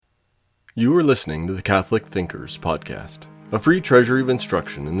You are listening to the Catholic Thinkers Podcast, a free treasury of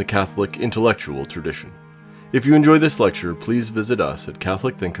instruction in the Catholic intellectual tradition. If you enjoy this lecture, please visit us at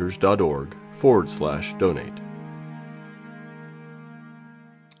catholicthinkers.org/donate.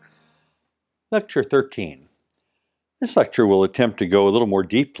 Lecture 13. This lecture will attempt to go a little more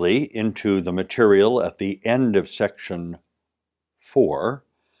deeply into the material at the end of section 4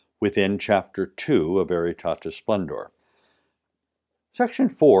 within chapter 2 of Veritatis Splendor. Section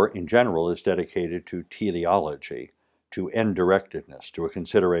 4 in general is dedicated to teleology, to end-directedness, to a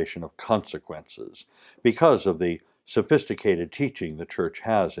consideration of consequences, because of the sophisticated teaching the Church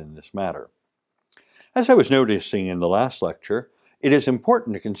has in this matter. As I was noticing in the last lecture, it is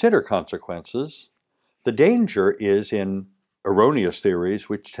important to consider consequences. The danger is in erroneous theories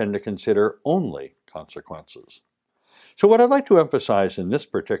which tend to consider only consequences. So what I'd like to emphasize in this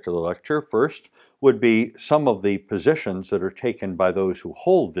particular lecture first would be some of the positions that are taken by those who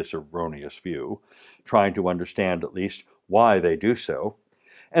hold this erroneous view, trying to understand at least why they do so,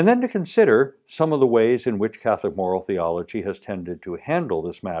 and then to consider some of the ways in which Catholic moral theology has tended to handle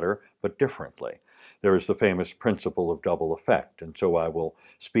this matter, but differently. There is the famous principle of double effect, and so I will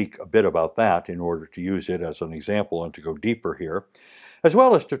speak a bit about that in order to use it as an example and to go deeper here, as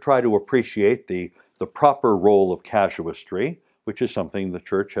well as to try to appreciate the proper role of casuistry, which is something the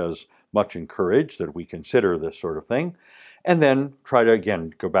Church has much encouraged, that we consider this sort of thing, and then try to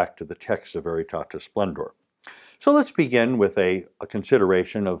again go back to the text of Veritatis Splendor. So let's begin with a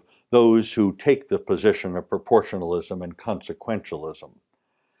consideration of those who take the position of proportionalism and consequentialism.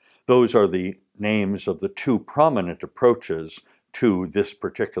 Those are the names of the two prominent approaches to this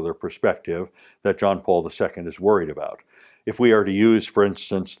particular perspective that John Paul II is worried about. If we are to use, for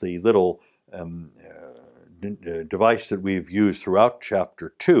instance, the little device that we've used throughout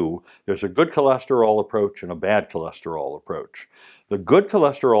chapter 2, there's a good cholesterol approach and a bad cholesterol approach. The good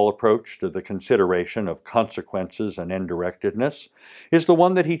cholesterol approach to the consideration of consequences and end-directedness is the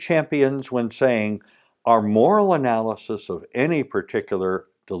one that he champions when saying, our moral analysis of any particular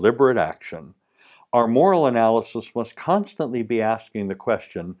deliberate action, our moral analysis must constantly be asking the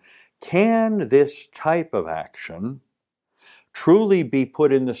question, can this type of action truly be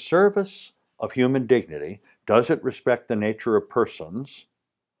put in the service of human dignity? Does it respect the nature of persons?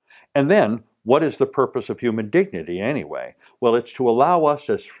 And then, what is the purpose of human dignity anyway? Well, it's to allow us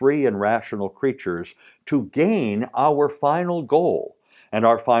as free and rational creatures to gain our final goal, and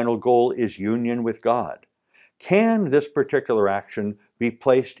our final goal is union with God. Can this particular action be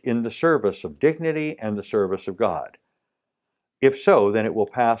placed in the service of dignity and the service of God? If so, then it will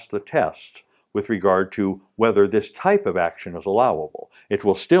pass the test with regard to whether this type of action is allowable. It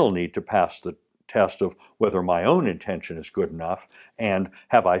will still need to pass the test of whether my own intention is good enough and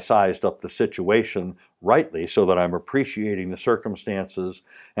have I sized up the situation rightly so that I'm appreciating the circumstances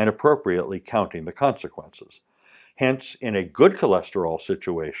and appropriately counting the consequences. Hence, in a good cholesterol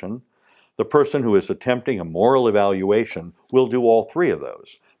situation, the person who is attempting a moral evaluation will do all three of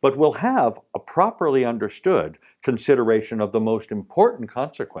those, but will have a properly understood consideration of the most important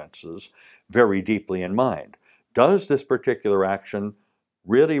consequences very deeply in mind. Does this particular action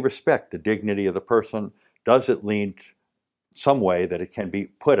really respect the dignity of the person? Does it lead some way that it can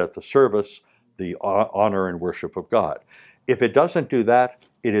be put at the service, the honor and worship of God? If it doesn't do that,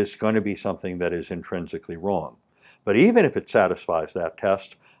 it is going to be something that is intrinsically wrong. But even if it satisfies that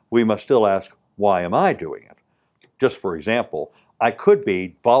test, we must still ask, why am I doing it? Just for example, I could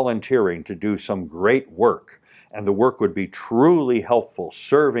be volunteering to do some great work, and the work would be truly helpful,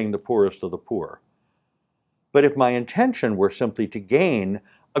 serving the poorest of the poor. But if my intention were simply to gain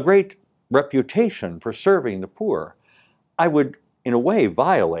a great reputation for serving the poor, I would, in a way,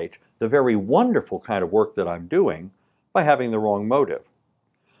 violate the very wonderful kind of work that I'm doing by having the wrong motive.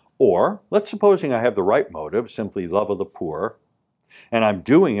 Or, let's supposing I have the right motive, simply love of the poor, and I'm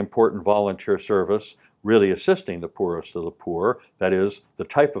doing important volunteer service, really assisting the poorest of the poor, that is, the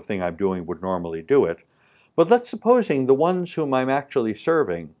type of thing I'm doing would normally do it. But let's supposing the ones whom I'm actually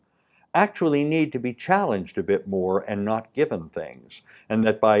serving actually need to be challenged a bit more and not given things, and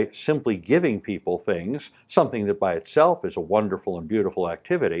that by simply giving people things, something that by itself is a wonderful and beautiful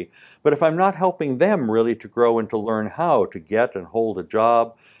activity, but if I'm not helping them really to grow and to learn how to get and hold a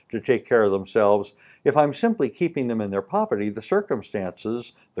job, to take care of themselves, if I'm simply keeping them in their poverty, the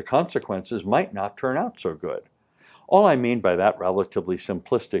circumstances, the consequences might not turn out so good. All I mean by that relatively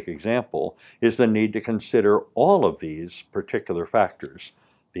simplistic example is the need to consider all of these particular factors: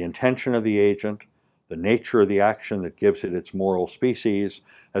 the intention of the agent, the nature of the action that gives it its moral species,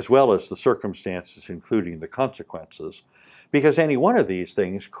 as well as the circumstances, including the consequences, because any one of these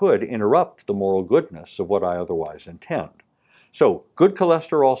things could interrupt the moral goodness of what I otherwise intend. So, good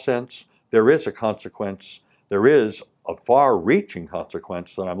cholesterol sense, there is a consequence, there is a far-reaching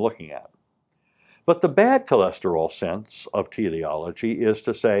consequence that I'm looking at. But the bad cholesterol sense of teleology is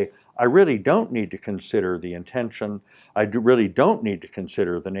to say, I really don't need to consider the intention, really don't need to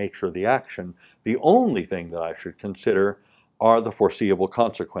consider the nature of the action. The only thing that I should consider are the foreseeable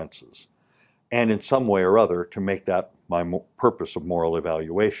consequences, and in some way or other to make that my purpose of moral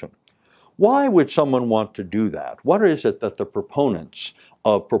evaluation. Why would someone want to do that? What is it that the proponents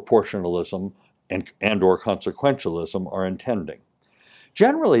of proportionalism and or consequentialism are intending?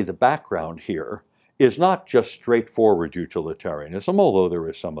 Generally, the background here is not just straightforward utilitarianism, although there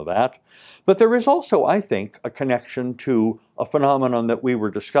is some of that, but there is also, I think, a connection to a phenomenon that we were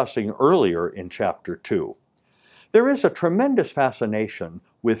discussing earlier in Chapter 2. There is a tremendous fascination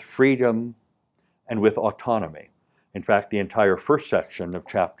with freedom and with autonomy. In fact, the entire first section of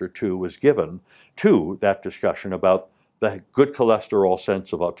Chapter 2 was given to that discussion about the good cholesterol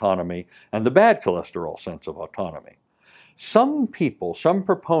sense of autonomy and the bad cholesterol sense of autonomy. Some people, some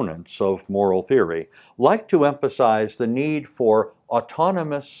proponents of moral theory, like to emphasize the need for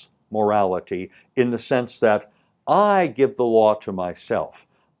autonomous morality in the sense that I give the law to myself.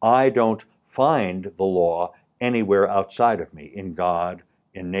 I don't find the law anywhere outside of me, in God,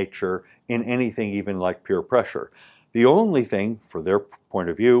 in nature, in anything even like peer pressure. The only thing, for their point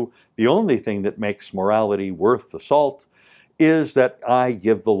of view, the only thing that makes morality worth the salt is that I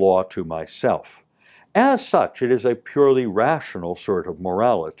give the law to myself. As such, it is a purely rational sort of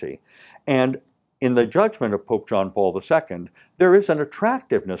morality. And in the judgment of Pope John Paul II, there is an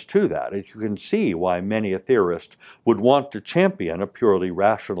attractiveness to that. As you can see why many a theorist would want to champion a purely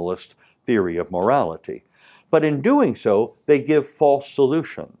rationalist theory of morality. But in doing so, they give false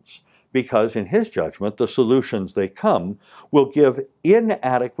solutions, because in his judgment, the solutions they come will give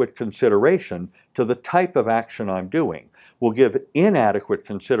inadequate consideration to the type of action I'm doing, will give inadequate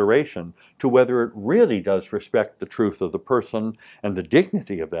consideration to whether it really does respect the truth of the person and the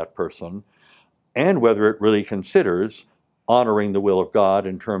dignity of that person, and whether it really considers honoring the will of God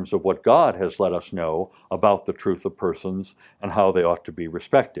in terms of what God has let us know about the truth of persons and how they ought to be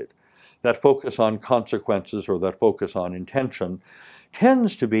respected. That focus on consequences or that focus on intention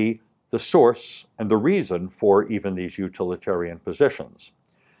tends to be the source and the reason for even these utilitarian positions.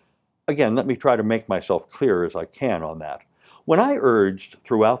 Again, let me try to make myself clear as I can on that. When I urged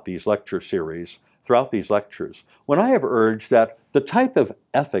throughout these lecture series, throughout these lectures, when I have urged that the type of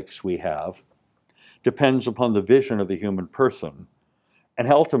ethics we have depends upon the vision of the human person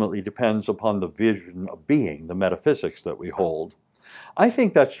and ultimately depends upon the vision of being, the metaphysics that we hold, I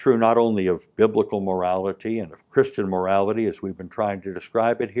think that's true not only of biblical morality and of Christian morality as we've been trying to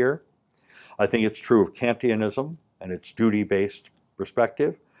describe it here. I think it's true of Kantianism and its duty-based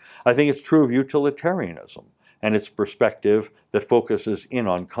perspective. I think it's true of utilitarianism and its perspective that focuses in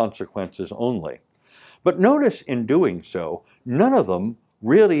on consequences only. But notice in doing so, none of them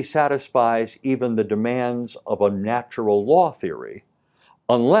really satisfies even the demands of a natural law theory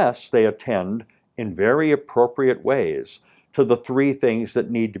unless they attend in very appropriate ways to the three things that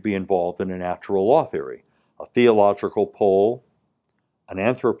need to be involved in a natural law theory: a theological pole, an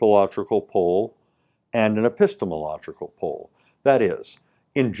anthropological pole, and an epistemological pole. That is,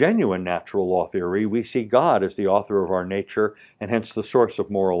 in genuine natural law theory, we see God as the author of our nature and hence the source of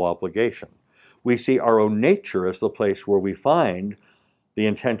moral obligation. We see our own nature as the place where we find the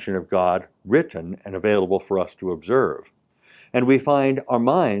intention of God written and available for us to observe. And we find our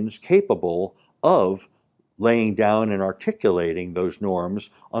minds capable of laying down and articulating those norms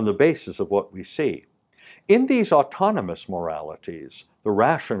on the basis of what we see. In these autonomous moralities, the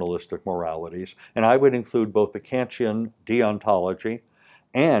rationalistic moralities, and I would include both the Kantian deontology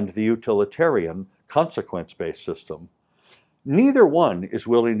and the utilitarian consequence-based system, neither one is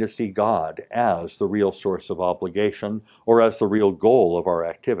willing to see God as the real source of obligation or as the real goal of our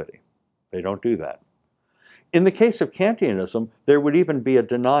activity. They don't do that. In the case of Kantianism, there would even be a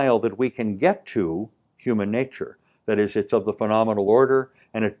denial that we can get to human nature. That is, it's of the phenomenal order,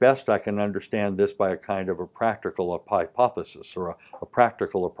 and at best I can understand this by a kind of a practical hypothesis or a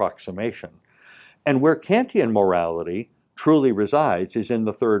practical approximation. And where Kantian morality truly resides is in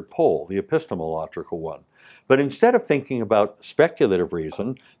the third pole, the epistemological one. But instead of thinking about speculative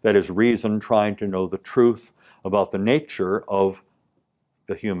reason, that is, reason trying to know the truth about the nature of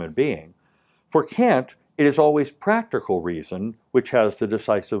the human being, for Kant, it is always practical reason which has the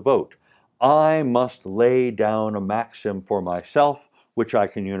decisive vote. I must lay down a maxim for myself which I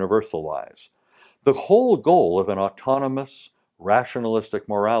can universalize. The whole goal of an autonomous, rationalistic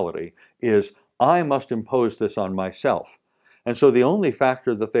morality is I must impose this on myself. And so the only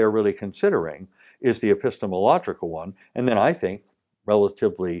factor that they are really considering is the epistemological one, and then I think,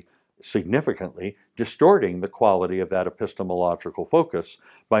 relatively significantly distorting the quality of that epistemological focus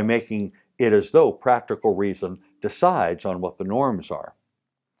by making it as though practical reason decides on what the norms are.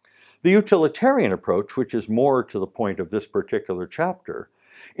 The utilitarian approach, which is more to the point of this particular chapter,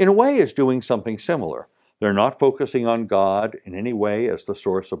 in a way is doing something similar. They're not focusing on God in any way as the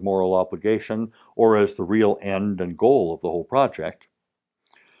source of moral obligation or as the real end and goal of the whole project.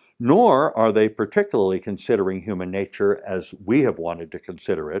 Nor are they particularly considering human nature as we have wanted to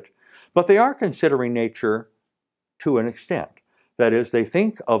consider it, but they are considering nature to an extent. That is, they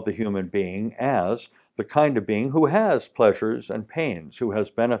think of the human being as the kind of being who has pleasures and pains, who has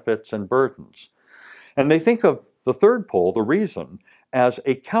benefits and burdens. And they think of the third pole, the reason, as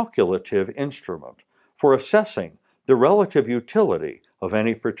a calculative instrument for assessing the relative utility of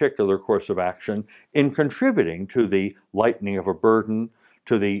any particular course of action in contributing to the lightening of a burden,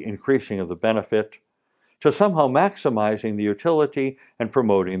 to the increasing of the benefit, to somehow maximizing the utility and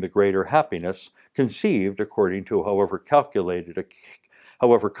promoting the greater happiness conceived according to however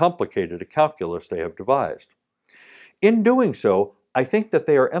complicated a calculus they have devised. In doing so, I think that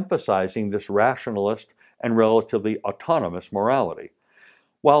they are emphasizing this rationalist and relatively autonomous morality.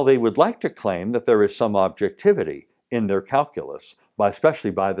 While they would like to claim that there is some objectivity in their calculus,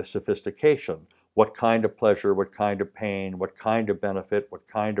 especially by the sophistication, what kind of pleasure, what kind of pain, what kind of benefit, what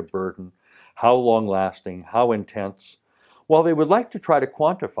kind of burden, how long-lasting, how intense, while they would like to try to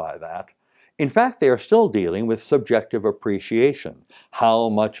quantify that, in fact, they are still dealing with subjective appreciation. How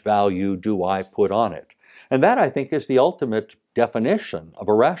much value do I put on it? And that, I think, is the ultimate definition of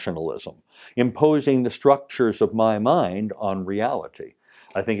a rationalism, imposing the structures of my mind on reality.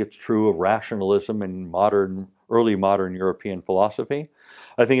 I think it's true of rationalism in early modern European philosophy.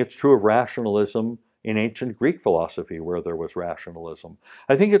 I think it's true of rationalism in ancient Greek philosophy, where there was rationalism.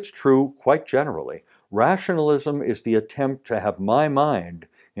 I think it's true quite generally. Rationalism is the attempt to have my mind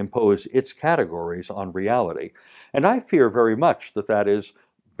impose its categories on reality. And I fear very much that that is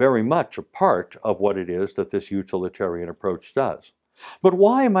very much a part of what it is that this utilitarian approach does. But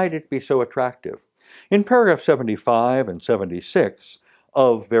why might it be so attractive? In paragraph 75 and 76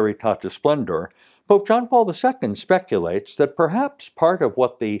 of Veritatis Splendor, Pope John Paul II speculates that perhaps part of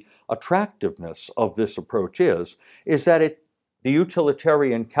what the attractiveness of this approach is that the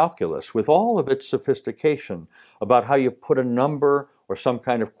utilitarian calculus, with all of its sophistication about how you put a number or some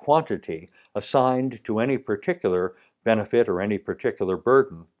kind of quantity assigned to any particular benefit or any particular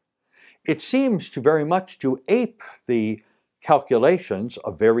burden, it seems to very much to ape the calculations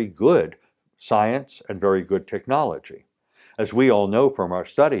of very good science and very good technology. As we all know from our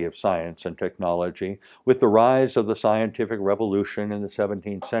study of science and technology, with the rise of the scientific revolution in the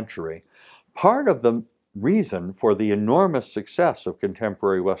 17th century, part of the reason for the enormous success of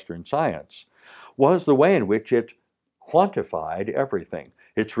contemporary Western science was the way in which it quantified everything.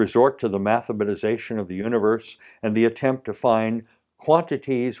 Its resort to the mathematization of the universe and the attempt to find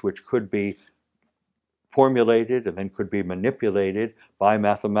quantities which could be formulated and then could be manipulated by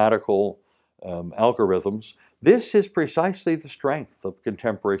mathematical algorithms. This is precisely the strength of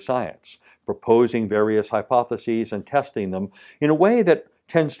contemporary science, proposing various hypotheses and testing them in a way that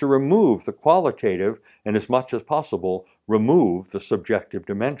tends to remove the qualitative and, as much as possible, remove the subjective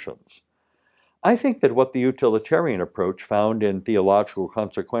dimensions. I think that what the utilitarian approach found in theological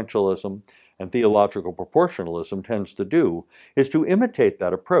consequentialism and theological proportionalism tends to do is to imitate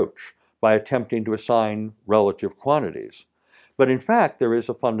that approach by attempting to assign relative quantities. But in fact, there is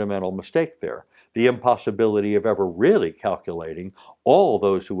a fundamental mistake there, the impossibility of ever really calculating all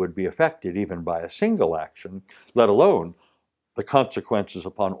those who would be affected even by a single action, let alone the consequences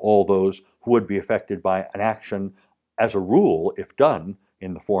upon all those who would be affected by an action as a rule, if done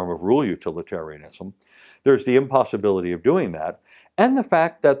in the form of rule utilitarianism. There's the impossibility of doing that, and the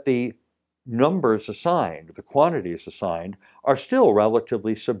fact that the numbers assigned, the quantities assigned, are still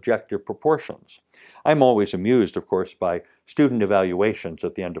relatively subjective proportions. I'm always amused, of course, by student evaluations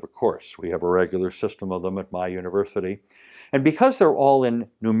at the end of a course. We have a regular system of them at my university. And because they're all in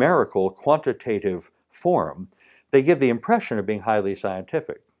numerical, quantitative form, they give the impression of being highly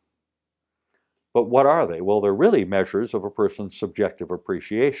scientific. But what are they? Well, they're really measures of a person's subjective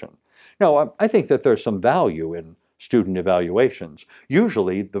appreciation. Now, I think that there's some value in student evaluations.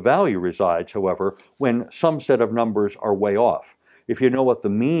 Usually, the value resides, however, when some set of numbers are way off. If you know what the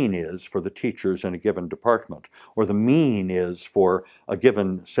mean is for the teachers in a given department, or the mean is for a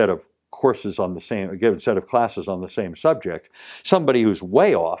given set of courses on a given set of classes on the same subject, somebody who's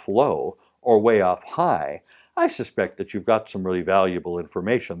way off low or way off high, I suspect that you've got some really valuable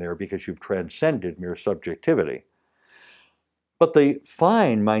information there because you've transcended mere subjectivity. But the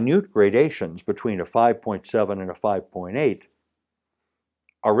fine, minute gradations between a 5.7 and a 5.8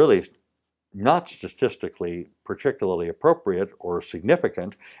 are really not statistically particularly appropriate or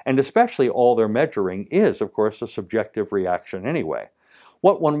significant, and especially all they're measuring is, of course, a subjective reaction anyway.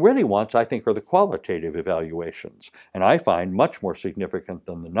 What one really wants, I think, are the qualitative evaluations, and I find much more significant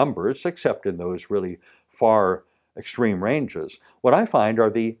than the numbers, except in those really far extreme ranges. What I find are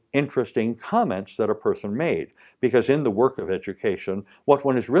the interesting comments that a person made, because in the work of education, what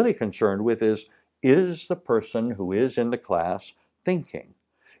one is really concerned with is the person who is in the class thinking?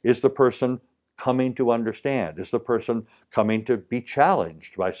 Is the person coming to understand? Is the person coming to be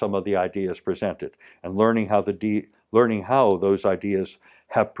challenged by some of the ideas presented and learning how those ideas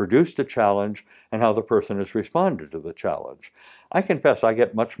have produced a challenge and how the person has responded to the challenge? I confess I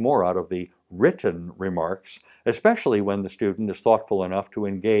get much more out of the written remarks, especially when the student is thoughtful enough to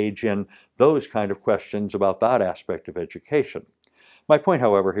engage in those kind of questions about that aspect of education. My point,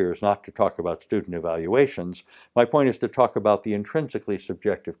 however, here is not to talk about student evaluations. My point is to talk about the intrinsically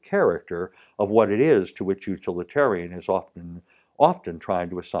subjective character of what it is to which utilitarian is often trying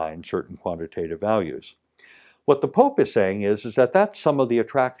to assign certain quantitative values. What the Pope is saying is that that's some of the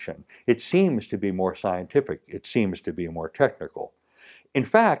attraction. It seems to be more scientific. It seems to be more technical. In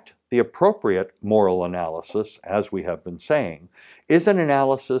fact, the appropriate moral analysis, as we have been saying, is an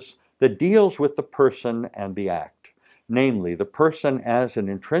analysis that deals with the person and the act. Namely, the person as an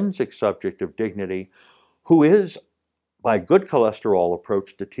intrinsic subject of dignity who is, by good cholesterol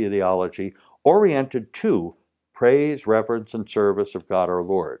approach to teleology, oriented to praise, reverence, and service of God our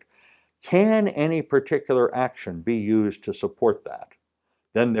Lord. Can any particular action be used to support that?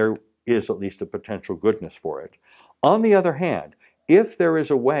 Then there is at least a potential goodness for it. On the other hand, if there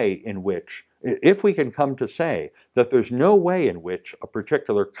is a way in which, if we can come to say that there's no way in which a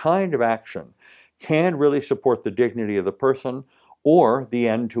particular kind of action can really support the dignity of the person or the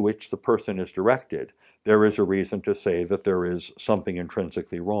end to which the person is directed, there is a reason to say that there is something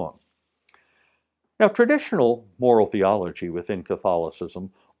intrinsically wrong. Now, traditional moral theology within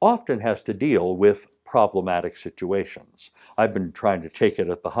Catholicism often has to deal with problematic situations. I've been trying to take it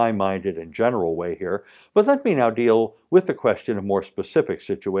at the high-minded and general way here, but let me now deal with the question of more specific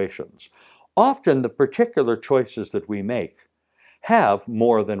situations. Often the particular choices that we make have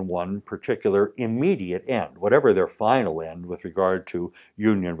more than one particular immediate end. Whatever their final end with regard to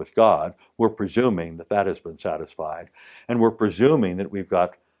union with God, we're presuming that that has been satisfied, and we're presuming that we've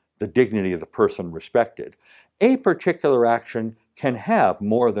got the dignity of the person respected. A particular action can have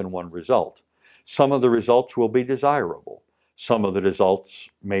more than one result. Some of the results will be desirable. Some of the results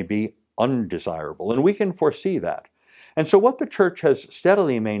may be undesirable, and we can foresee that. And so what the Church has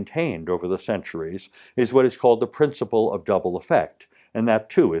steadily maintained over the centuries is what is called the principle of double effect, and that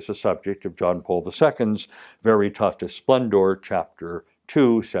too is a subject of John Paul II's Veritatis Splendor, Chapter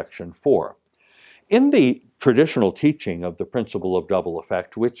 2, Section 4. In the traditional teaching of the principle of double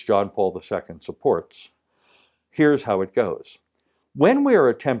effect, which John Paul II supports, here's how it goes. When we are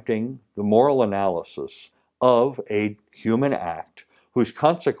attempting the moral analysis of a human act whose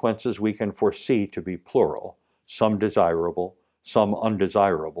consequences we can foresee to be plural, some desirable, some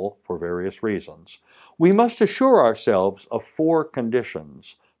undesirable for various reasons, we must assure ourselves of 4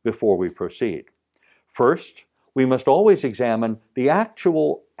 conditions before we proceed. First, we must always examine the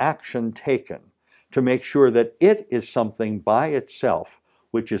actual action taken to make sure that it is something by itself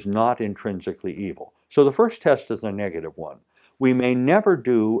which is not intrinsically evil. So the first test is a negative one. We may never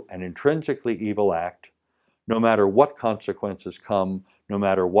do an intrinsically evil act, no matter what consequences come, no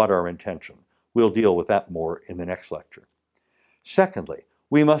matter what our intention. We'll deal with that more in the next lecture. Secondly,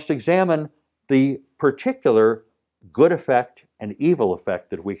 we must examine the particular good effect and evil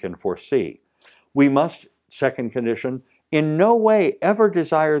effect that we can foresee. We must, second condition, in no way ever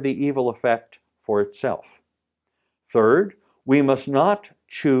desire the evil effect for itself. Third, we must not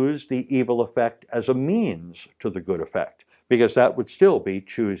choose the evil effect as a means to the good effect, because that would still be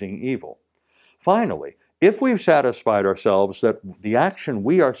choosing evil. Finally, if we've satisfied ourselves that the action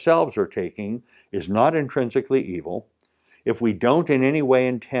we ourselves are taking is not intrinsically evil, if we don't in any way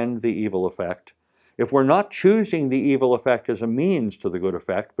intend the evil effect, if we're not choosing the evil effect as a means to the good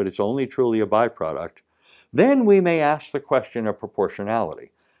effect, but it's only truly a byproduct, then we may ask the question of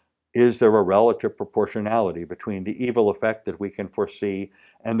proportionality. Is there a relative proportionality between the evil effect that we can foresee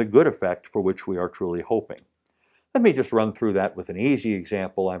and the good effect for which we are truly hoping? Let me just run through that with an easy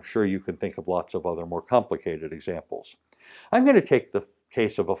example. I'm sure you can think of lots of other more complicated examples. I'm going to take the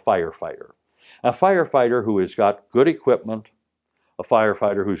case of a firefighter who has got good equipment, a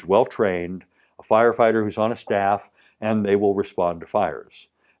firefighter who's well-trained, a firefighter who's on a staff, and they will respond to fires.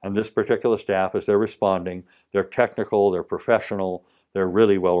 And this particular staff, as they're responding, they're technical, they're professional, they're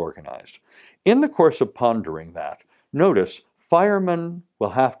really well organized. In the course of pondering that, Notice, firemen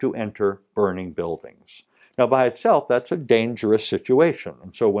will have to enter burning buildings. Now, by itself, that's a dangerous situation.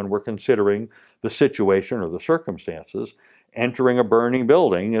 And so when we're considering the situation or the circumstances, entering a burning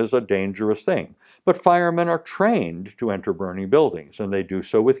building is a dangerous thing. But firemen are trained to enter burning buildings, and they do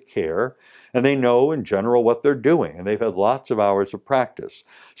so with care, and they know in general what they're doing, and they've had lots of hours of practice.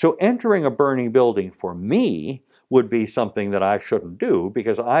 So entering a burning building for me would be something that I shouldn't do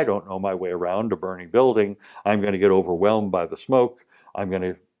because I don't know my way around a burning building. I'm going to get overwhelmed by the smoke. I'm going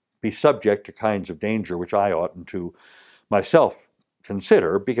to be subject to kinds of danger which I oughtn't to myself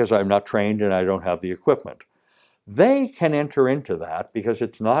consider because I'm not trained and I don't have the equipment. They can enter into that because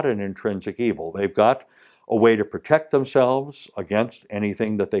it's not an intrinsic evil. They've got a way to protect themselves against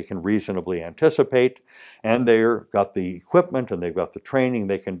anything that they can reasonably anticipate, and they've got the equipment and they've got the training,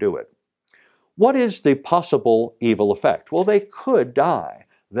 they can do it. What is the possible evil effect? Well, they could die.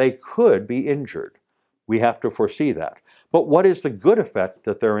 They could be injured. We have to foresee that. But what is the good effect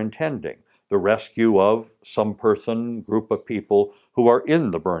that they're intending? The rescue of some person, group of people who are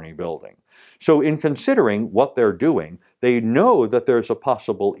in the burning building. So in considering what they're doing, they know that there's a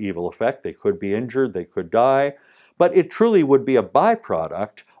possible evil effect. They could be injured, they could die, but it truly would be a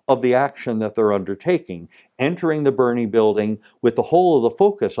byproduct of the action that they're undertaking, entering the burning building with the whole of the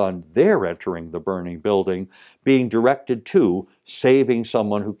focus on their entering the burning building being directed to saving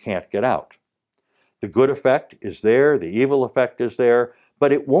someone who can't get out. The good effect is there, the evil effect is there,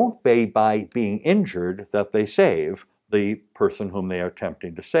 but it won't be by being injured that they save the person whom they are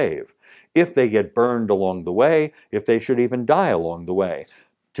attempting to save. If they get burned along the way, if they should even die along the way.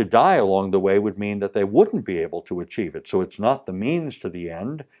 To die along the way would mean that they wouldn't be able to achieve it. So it's not the means to the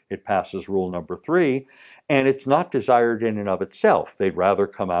end. It passes rule number 3. And it's not desired in and of itself. They'd rather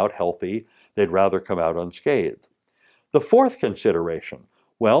come out healthy. They'd rather come out unscathed. The fourth consideration,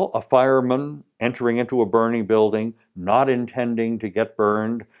 well, a fireman entering into a burning building, not intending to get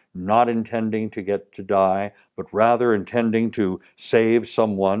burned, not intending to die, but rather intending to save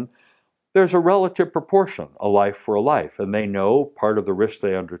someone, there's a relative proportion, a life for a life, and they know part of the risk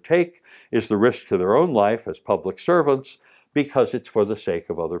they undertake is the risk to their own life as public servants because it's for the sake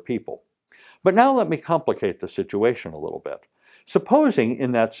of other people. But now let me complicate the situation a little bit. Supposing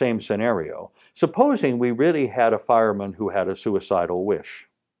in that same scenario, supposing we really had a fireman who had a suicidal wish,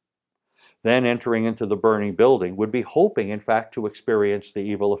 then entering into the burning building would be hoping, in fact, to experience the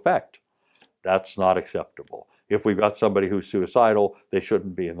evil effect. That's not acceptable. If we've got somebody who's suicidal, they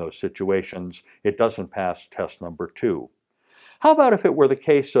shouldn't be in those situations. It doesn't pass test number 2. How about if it were the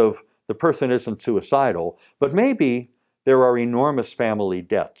case of the person isn't suicidal, but maybe there are enormous family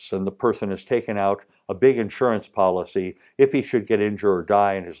debts and the person has taken out a big insurance policy if he should get injured or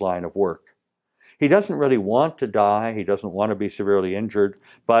die in his line of work. He doesn't really want to die, he doesn't want to be severely injured,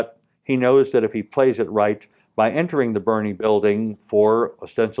 but he knows that if he plays it right, by entering the burning building for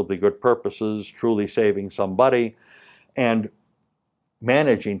ostensibly good purposes, truly saving somebody, and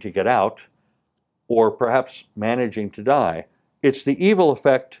managing to get out, or perhaps managing to die, it's the evil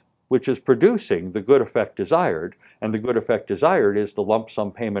effect which is producing the good effect desired, and the good effect desired is the lump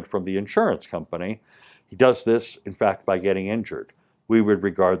sum payment from the insurance company. He does this, in fact, by getting injured. We would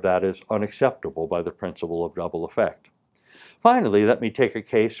regard that as unacceptable by the principle of double effect. Finally, let me take a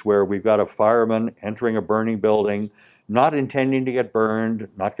case where we've got a fireman entering a burning building, not intending to get burned,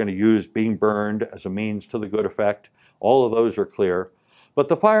 not going to use being burned as a means to the good effect. All of those are clear. But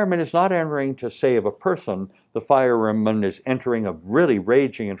the fireman is not entering to save a person. The fireman is entering a really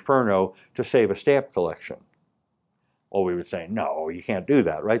raging inferno to save a stamp collection. Well, we would say, no, you can't do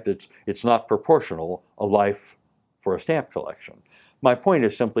that, right? It's not proportional, a life for a stamp collection. My point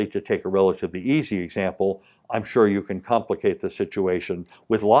is simply to take a relatively easy example. I'm sure you can complicate the situation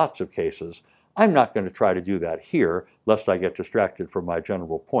with lots of cases. I'm not going to try to do that here, lest I get distracted from my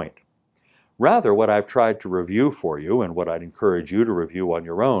general point. Rather, what I've tried to review for you, and what I'd encourage you to review on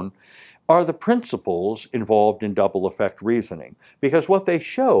your own, are the principles involved in double effect reasoning, because what they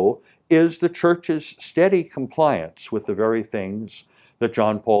show is the Church's steady compliance with the very things that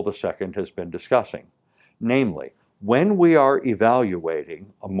John Paul II has been discussing. Namely, when we are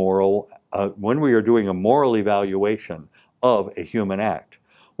evaluating when we are doing a moral evaluation of a human act,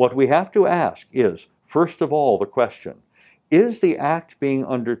 what we have to ask is, first of all, the question, is the act being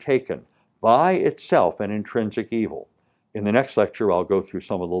undertaken by itself an intrinsic evil? In the next lecture, I'll go through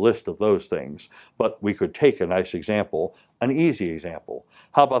some of the list of those things, but we could take a nice example, an easy example.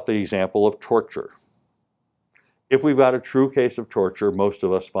 How about the example of torture? If we've got a true case of torture, most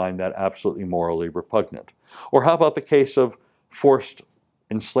of us find that absolutely morally repugnant. Or how about the case of forced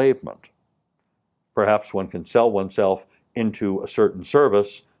enslavement? Perhaps one can sell oneself into a certain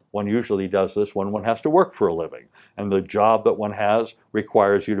service One usually does this when one has to work for a living, and the job that one has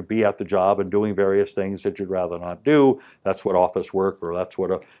requires you to be at the job and doing various things that you'd rather not do. That's what office work, or that's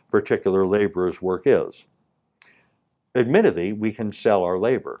what a particular laborer's work is. Admittedly, we can sell our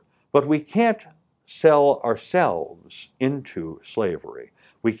labor, but we can't sell ourselves into slavery.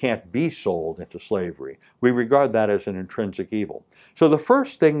 We can't be sold into slavery. We regard that as an intrinsic evil. So the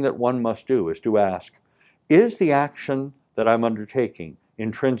first thing that one must do is to ask, is the action that I'm undertaking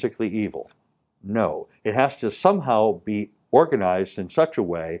intrinsically evil? No. It has to somehow be organized in such a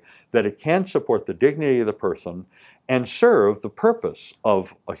way that it can support the dignity of the person and serve the purpose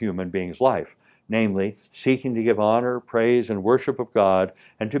of a human being's life, namely seeking to give honor, praise, and worship of God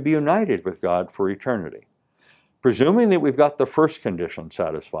and to be united with God for eternity. Presuming that we've got the first condition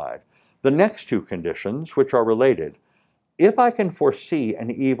satisfied, the next two conditions, which are related, if I can foresee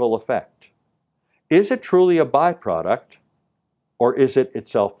an evil effect, is it truly a byproduct, or is it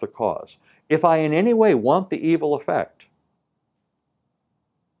itself the cause? If I in any way want the evil effect,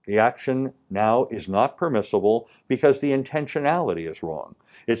 the action now is not permissible because the intentionality is wrong.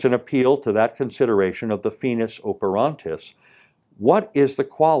 It's an appeal to that consideration of the finis operantis. What is the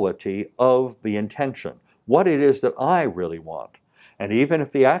quality of the intention? What it is that I really want? And even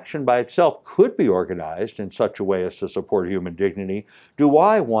if the action by itself could be organized in such a way as to support human dignity, do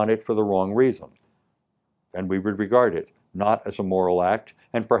I want it for the wrong reason? And we would regard it not as a moral act,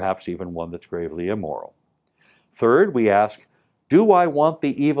 and perhaps even one that's gravely immoral. Third, we ask, do I want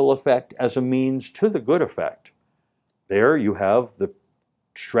the evil effect as a means to the good effect? There you have the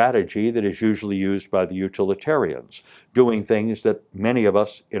strategy that is usually used by the utilitarians, doing things that many of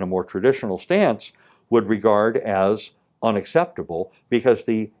us in a more traditional stance would regard as unacceptable because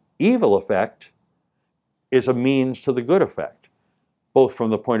the evil effect is a means to the good effect. Both from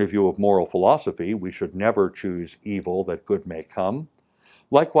the point of view of moral philosophy, we should never choose evil that good may come.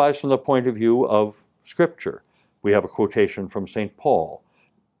 Likewise, from the point of view of Scripture, we have a quotation from St. Paul,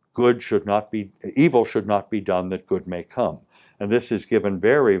 evil should not be done that good may come. And this is given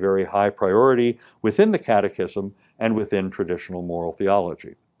very, very high priority within the Catechism and within traditional moral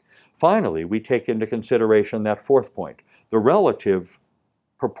theology. Finally, we take into consideration that fourth point, the relative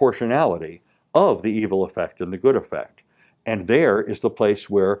proportionality of the evil effect and the good effect. And there is the place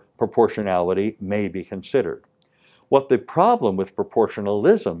where proportionality may be considered. What the problem with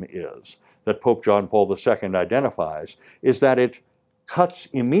proportionalism is, that Pope John Paul II identifies, is that it cuts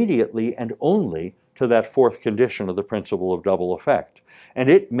immediately and only to that fourth condition of the principle of double effect. And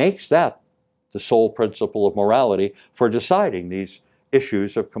it makes that the sole principle of morality for deciding these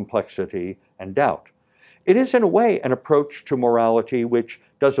issues of complexity and doubt. It is, in a way, an approach to morality which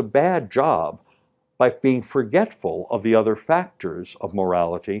does a bad job by being forgetful of the other factors of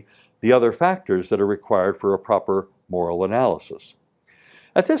morality, the other factors that are required for a proper moral analysis.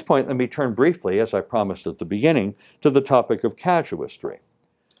 At this point, let me turn briefly, as I promised at the beginning, to the topic of casuistry.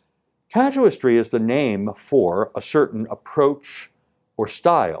 Casuistry is the name for a certain approach or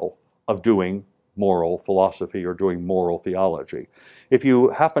style of doing moral philosophy or doing moral theology. If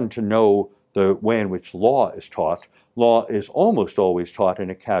you happen to know the way in which law is almost always taught in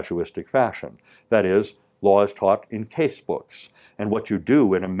a casuistic fashion. That is, law is taught in case books. And what you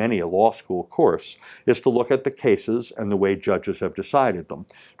do in many a law school course is to look at the cases and the way judges have decided them,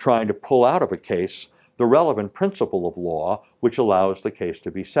 trying to pull out of a case the relevant principle of law which allows the case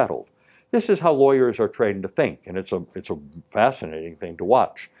to be settled. This is how lawyers are trained to think, and it's a fascinating thing to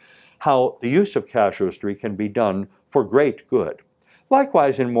watch, how the use of casuistry can be done for great good.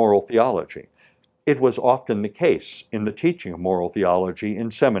 Likewise in moral theology. It was often the case in the teaching of moral theology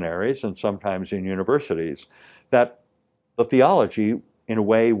in seminaries and sometimes in universities that the theology in a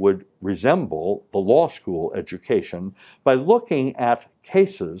way would resemble the law school education by looking at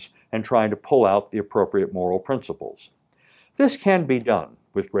cases and trying to pull out the appropriate moral principles. This can be done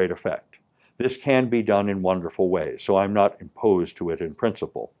with great effect. This can be done in wonderful ways, so I'm not opposed to it in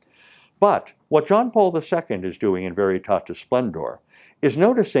principle. But what John Paul II is doing in Veritatis Splendor is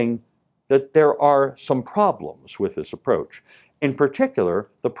noticing that there are some problems with this approach. In particular,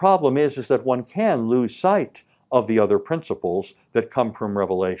 the problem is that one can lose sight of the other principles that come from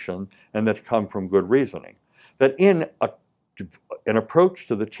revelation and that come from good reasoning. That in an approach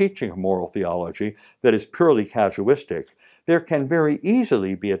to the teaching of moral theology that is purely casuistic, there can very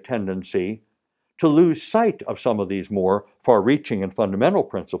easily be a tendency to lose sight of some of these more far-reaching and fundamental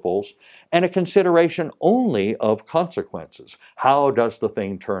principles and a consideration only of consequences. How does the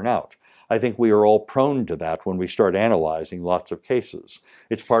thing turn out? I think we are all prone to that when we start analyzing lots of cases.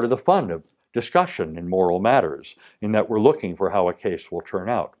 It's part of the fun of discussion in moral matters, in that we're looking for how a case will turn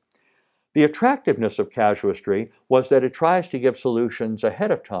out. The attractiveness of casuistry was that it tries to give solutions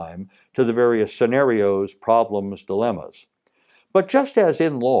ahead of time to the various scenarios, problems, dilemmas. But just as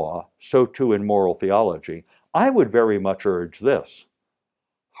in law, so too in moral theology, I would very much urge this: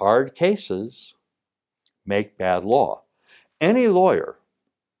 hard cases make bad law. Any lawyer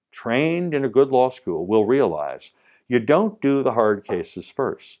trained in a good law school will realize you don't do the hard cases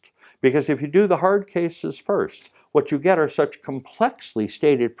first. Because if you do the hard cases first, what you get are such complexly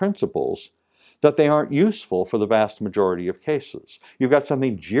stated principles that they aren't useful for the vast majority of cases. You've got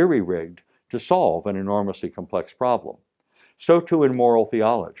something jury-rigged to solve an enormously complex problem. So too in moral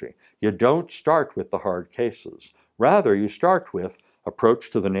theology. You don't start with the hard cases. Rather, you start with approach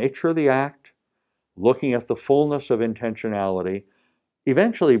to the nature of the act, looking at the fullness of intentionality,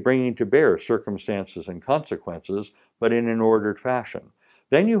 eventually bringing to bear circumstances and consequences, but in an ordered fashion.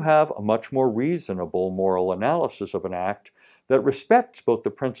 Then you have a much more reasonable moral analysis of an act that respects both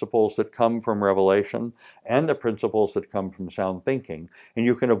the principles that come from revelation and the principles that come from sound thinking, and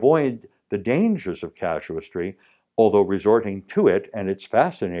you can avoid the dangers of casuistry, although resorting to it and its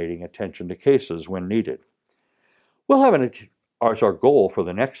fascinating attention to cases when needed. We'll have as our goal for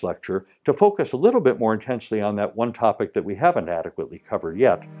the next lecture to focus a little bit more intensely on that one topic that we haven't adequately covered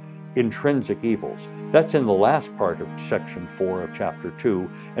yet, intrinsic evils. That's in the last part of section 4 of chapter 2,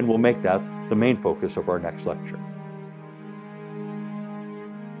 and we'll make that the main focus of our next lecture.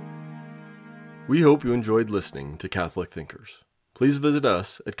 We hope you enjoyed listening to Catholic Thinkers. Please visit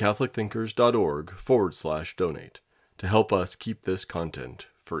us at catholicthinkers.org/donate to help us keep this content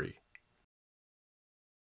free.